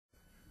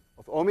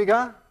of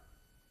omega,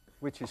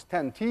 which is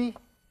 10t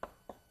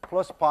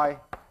plus pi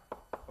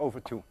over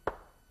 2.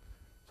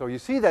 So you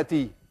see that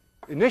the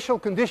initial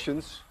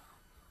conditions,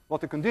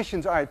 what the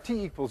conditions are at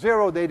t equals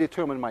 0, they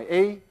determine my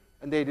A,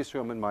 and they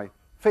determine my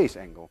phase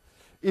angle.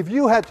 If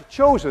you had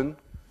chosen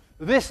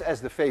this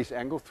as the phase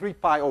angle, 3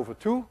 pi over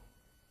 2,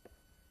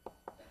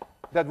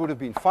 that would have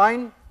been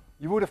fine.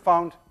 You would have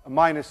found a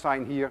minus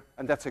sign here,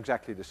 and that's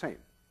exactly the same.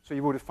 So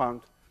you would have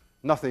found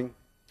nothing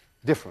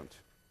different.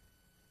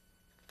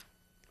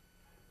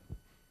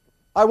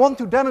 I want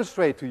to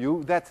demonstrate to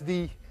you that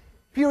the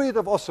period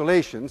of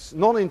oscillations,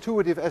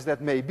 non-intuitive as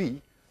that may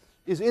be,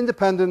 is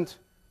independent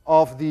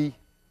of the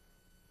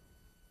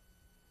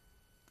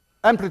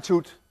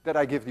amplitude that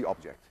I give the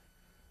object.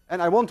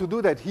 And I want to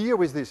do that here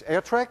with this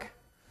air track.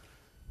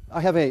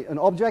 I have an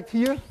object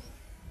here.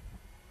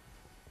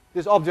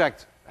 This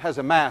object has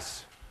a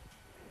mass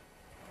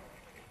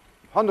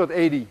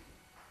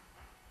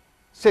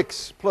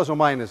 186 plus or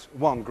minus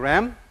 1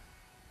 gram.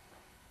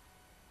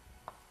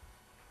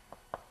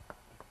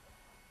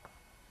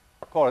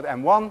 Call it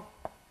M1.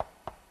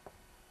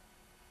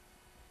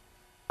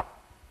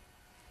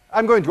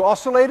 I'm going to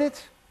oscillate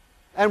it,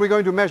 and we're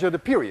going to measure the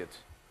period.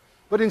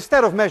 But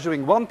instead of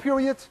measuring 1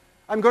 period,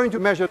 I'm going to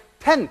measure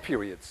 10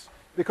 periods,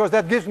 because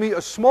that gives me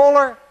a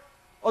smaller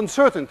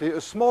uncertainty,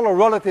 a smaller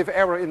relative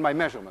error in my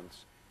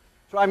measurements.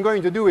 So I'm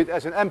going to do it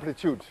as an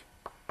amplitude,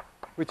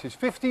 which is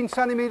 15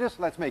 centimeters.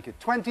 Let's make it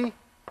 20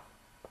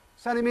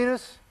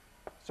 centimeters.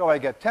 So I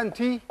get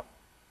 10t,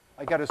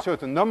 I get a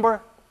certain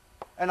number,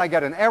 and I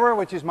get an error,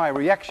 which is my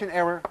reaction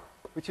error,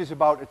 which is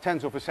about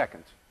 1/10 of a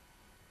second.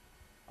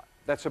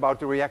 That's about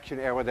the reaction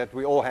error that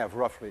we all have,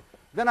 roughly.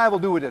 Then I will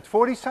do it at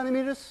 40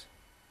 centimeters.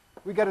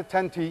 We get a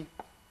 10t,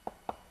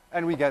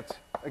 and we get,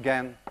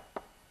 again,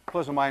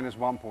 plus or minus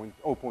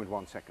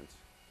 0.1 seconds.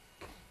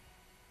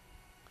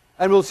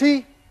 And we'll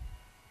see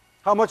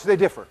how much they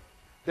differ.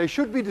 They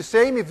should be the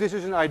same if this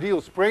is an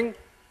ideal spring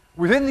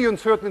within the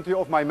uncertainty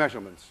of my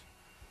measurements.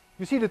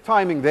 You see the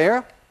timing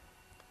there.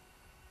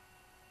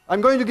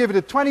 I'm going to give it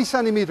a 20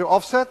 centimeter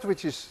offset,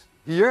 which is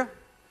here.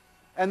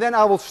 And then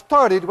I will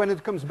start it when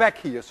it comes back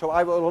here. So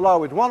I will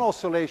allow it one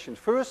oscillation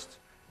first.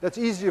 That's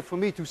easier for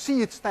me to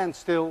see it stand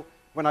still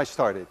when I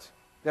start it.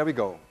 There we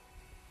go.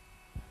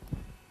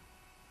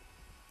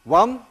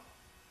 1,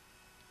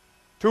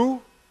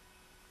 2,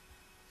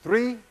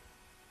 3,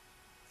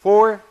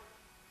 4,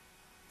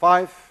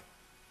 5,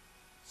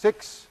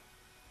 6,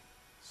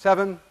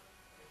 7,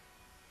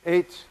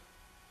 8,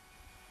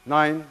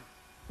 9,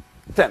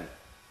 10.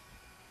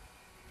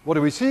 What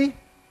do we see?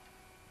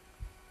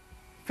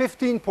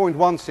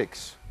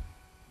 15.16.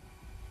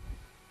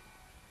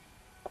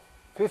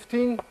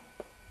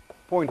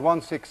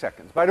 15.16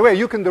 seconds. By the way,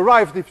 you can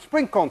derive the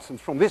spring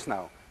constant from this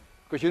now,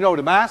 because you know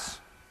the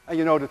mass and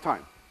you know the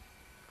time.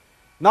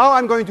 Now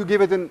I'm going to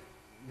give it a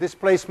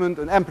displacement,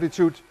 an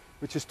amplitude,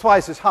 which is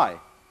twice as high.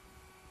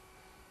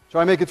 So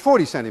I make it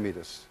 40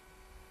 centimeters.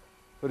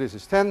 So this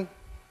is 10,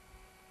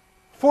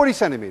 40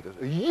 centimeters,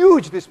 a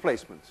huge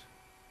displacement.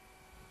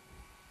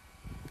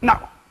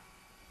 Now,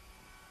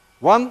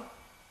 1,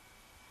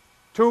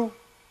 2,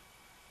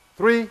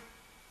 3,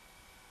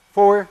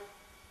 4,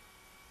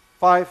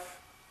 5,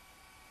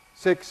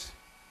 6,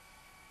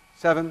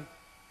 7,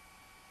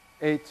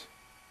 8,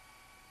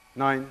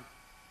 9,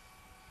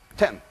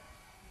 10.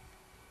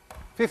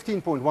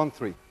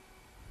 15.13.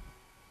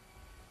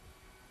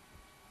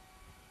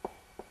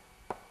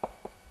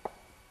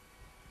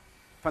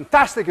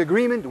 Fantastic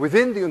agreement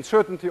within the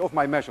uncertainty of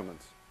my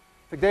measurements.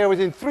 In fact, they are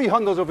within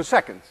 300ths of a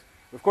second.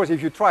 Of course,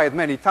 if you try it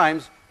many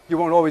times, you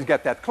won't always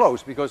get that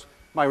close, because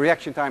my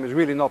reaction time is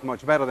really not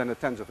much better than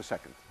 1/10 of a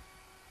second.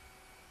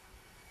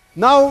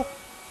 Now,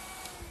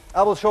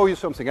 I will show you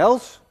something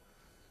else,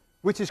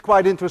 which is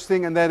quite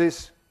interesting, and that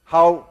is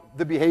how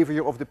the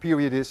behavior of the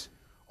period is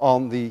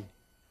on the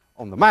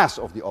mass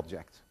of the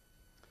object.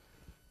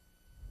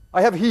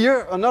 I have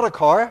here another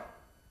car,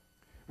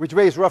 which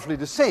weighs roughly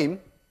the same.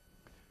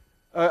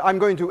 I'm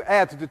going to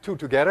add the two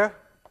together,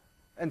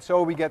 and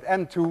so we get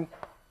M2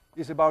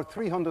 is about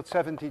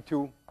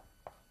 372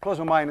 plus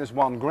or minus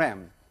 1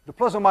 gram. The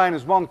plus or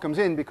minus 1 comes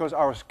in because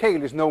our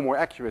scale is no more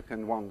accurate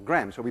than 1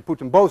 gram. So we put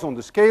them both on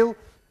the scale,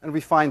 and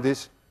we find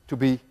this to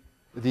be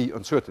the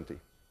uncertainty.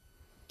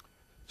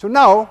 So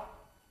now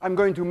I'm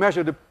going to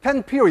measure the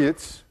 10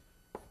 periods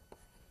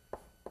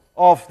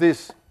of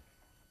this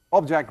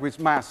object with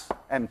mass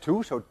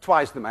M2, so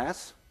twice the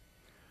mass.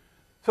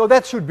 So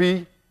that should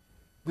be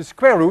the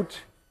square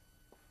root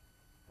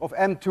of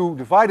M2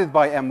 divided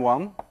by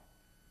M1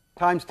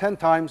 times 10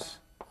 times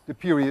the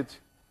period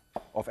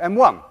of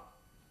M1.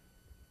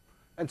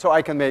 And so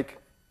I can make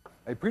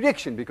a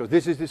prediction, because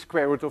this is the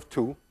square root of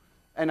 2,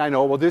 and I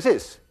know what this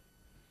is.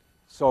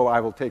 So I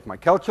will take my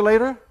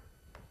calculator,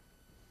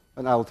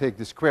 and I will take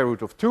the square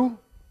root of 2,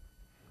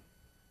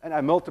 and I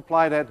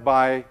multiply that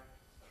by,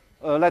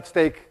 let's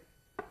take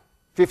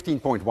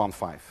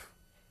 15.15.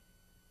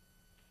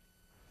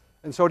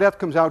 And so that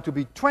comes out to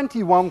be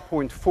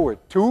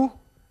 21.42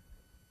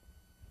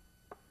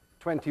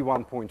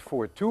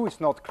 21.42. It's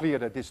not clear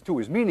that this 2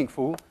 is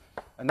meaningful.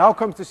 And now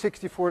comes the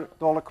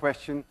 $64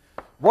 question.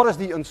 What is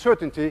the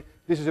uncertainty?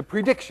 This is a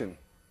prediction.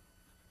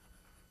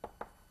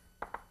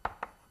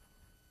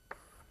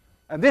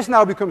 And this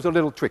now becomes a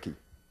little tricky.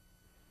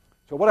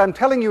 So what I'm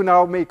telling you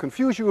now may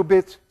confuse you a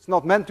bit. It's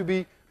not meant to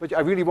be, but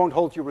I really won't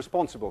hold you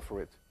responsible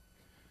for it.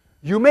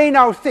 You may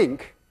now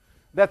think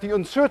that the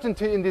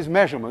uncertainty in this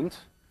measurement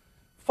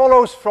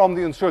follows from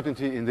the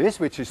uncertainty in this,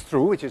 which is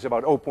true, which is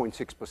about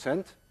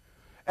 0.6%,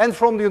 and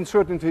from the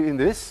uncertainty in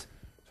this.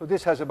 So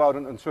this has about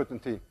an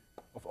uncertainty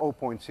of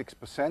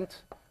 0.6%.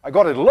 I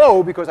got it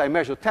low because I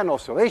measured 10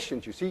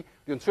 oscillations, you see.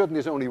 The uncertainty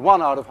is only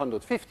 1 out of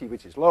 150,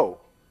 which is low.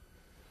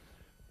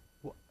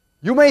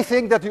 You may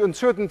think that the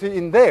uncertainty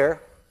in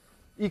there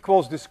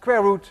equals the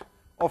square root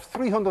of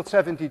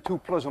 372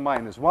 plus or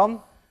minus 1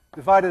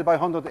 divided by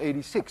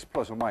 186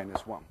 plus or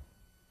minus 1.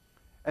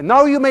 And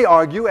now you may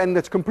argue, and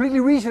it's completely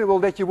reasonable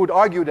that you would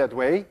argue that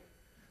way,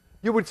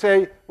 you would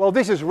say, well,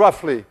 this is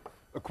roughly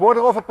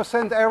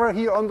 0.25% error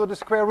here under the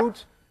square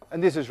root,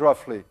 and this is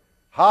roughly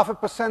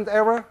 0.5%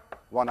 error.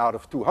 1 out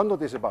of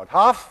 200 is about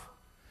half.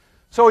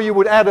 So you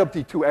would add up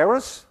the two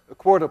errors,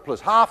 1/4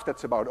 plus half,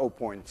 that's about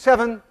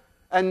 0.7,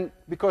 and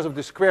because of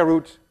the square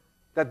root,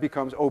 that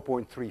becomes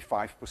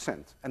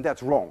 0.35%, and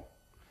that's wrong.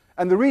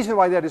 And the reason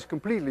why that is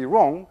completely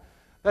wrong,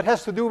 that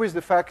has to do with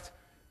the fact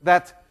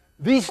that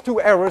these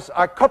two errors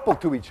are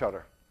coupled to each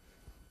other.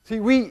 See,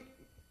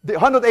 the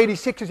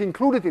 186 is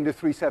included in the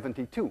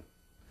 372.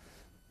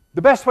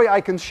 The best way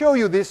I can show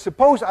you this,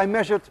 suppose I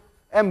measured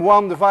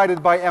M1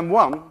 divided by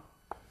M1,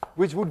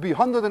 which would be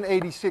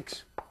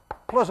 186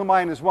 plus or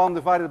minus 1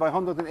 divided by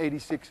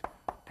 186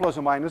 plus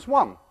or minus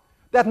 1.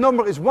 That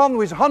number is 1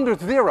 with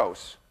 100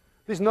 zeros.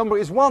 This number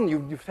is 1.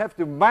 You have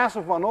the mass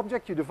of one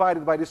object, you divide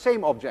it by the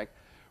same object.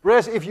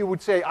 Whereas if you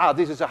would say,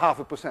 this is a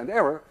 0.5%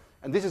 error,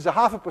 and this is a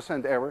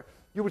 0.5% error,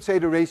 you would say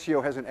the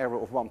ratio has an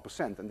error of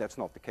 1%, and that's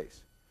not the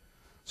case.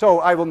 So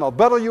I will not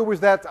bother you with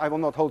that. I will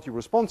not hold you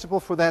responsible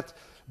for that.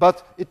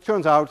 But it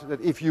turns out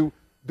that if you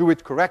do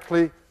it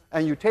correctly,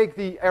 and you take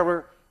the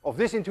error of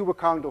this into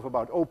account of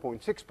about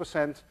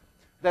 0.6%,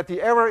 that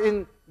the error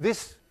in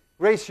this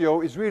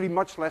ratio is really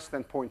much less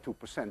than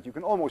 0.2%. You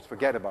can almost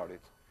forget about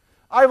it.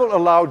 I will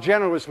allow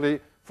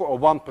generously for a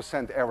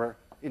 1% error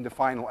in the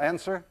final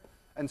answer.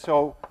 And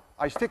so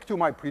I stick to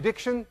my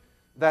prediction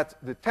that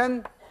the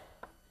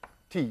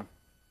 10T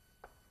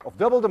of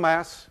double the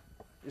mass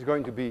is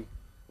going to be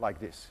like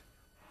this.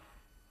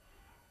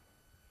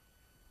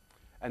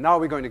 And now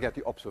we're going to get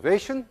the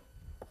observation.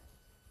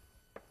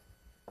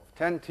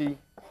 10T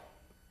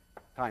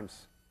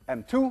times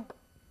M2,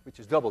 which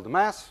is double the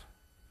mass.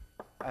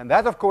 And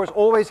that, of course,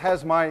 always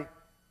has my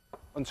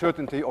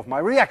uncertainty of my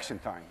reaction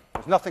time.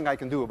 There's nothing I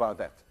can do about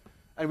that.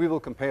 And we will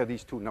compare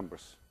these two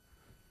numbers.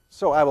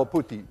 So I will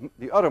put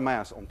the other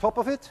mass on top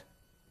of it.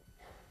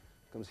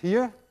 Comes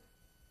here.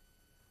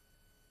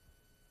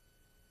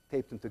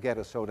 Tape them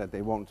together so that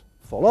they won't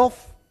fall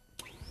off.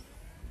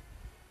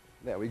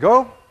 There we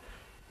go.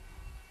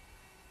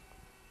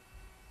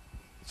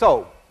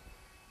 So,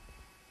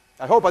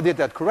 I hope I did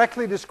that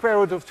correctly. The square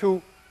root of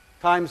 2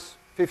 times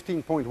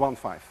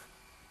 15.15.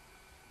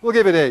 We'll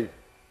give it a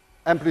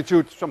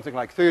amplitude something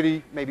like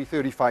 30, maybe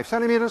 35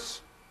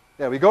 centimeters.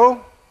 There we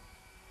go.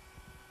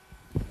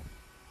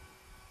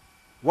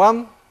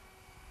 1,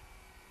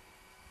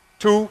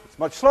 2, it's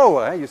much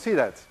slower, eh? You see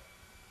that.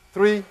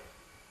 3,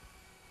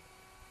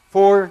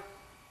 4,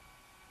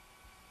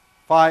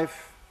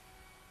 5,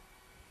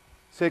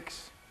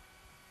 6,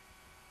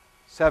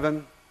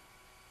 7,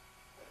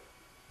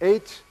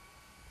 8,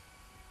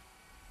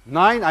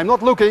 9, I'm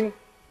not looking,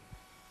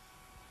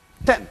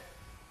 10.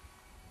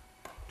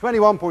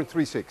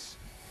 21.36.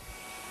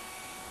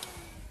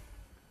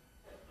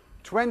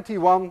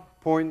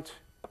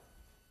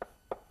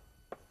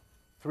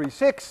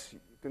 21.36. You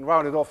can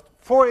round it off to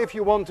 4 if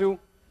you want to,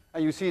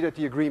 and you see that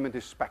the agreement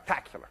is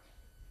spectacular.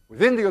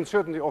 Within the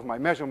uncertainty of my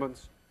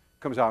measurements,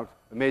 comes out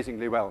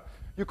amazingly well.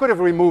 You could have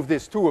removed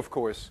this 2, of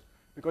course,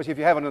 because if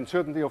you have an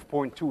uncertainty of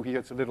 0.2 here,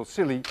 it's a little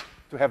silly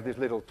to have this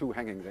little 2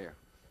 hanging there.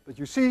 But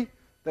you see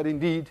that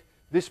indeed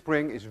this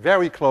spring is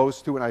very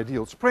close to an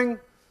ideal spring.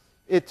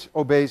 It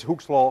obeys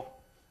Hooke's law,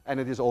 and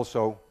it is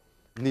also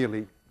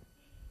nearly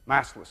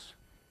massless.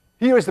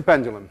 Here is the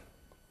pendulum.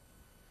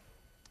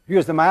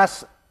 Here's the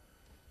mass,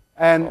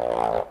 and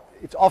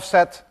it's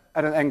offset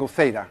at an angle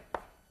theta.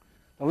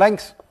 The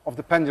length of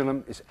the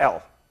pendulum is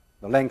L,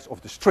 the length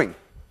of the string.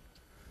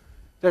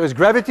 There is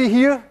gravity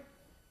here,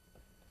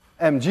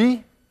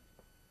 mg,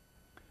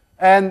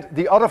 and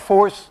the other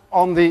force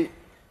on the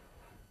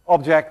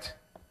object,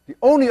 the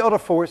only other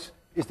force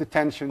is the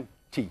tension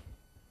T.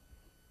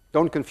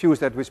 Don't confuse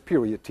that with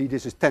period T.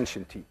 This is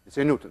tension T. It's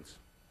in newtons.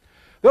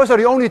 Those are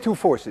the only two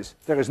forces.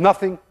 There is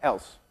nothing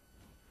else.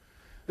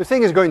 The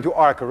thing is going to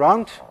arc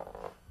around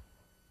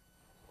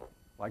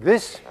like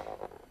this,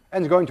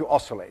 and it's going to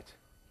oscillate.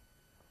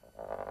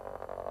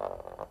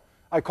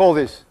 I call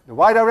this the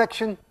y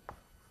direction,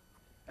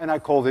 and I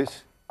call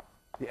this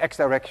the x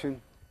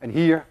direction, and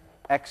here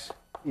x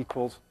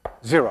equals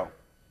 0.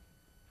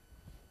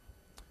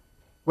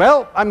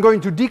 Well, I'm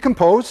going to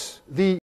decompose the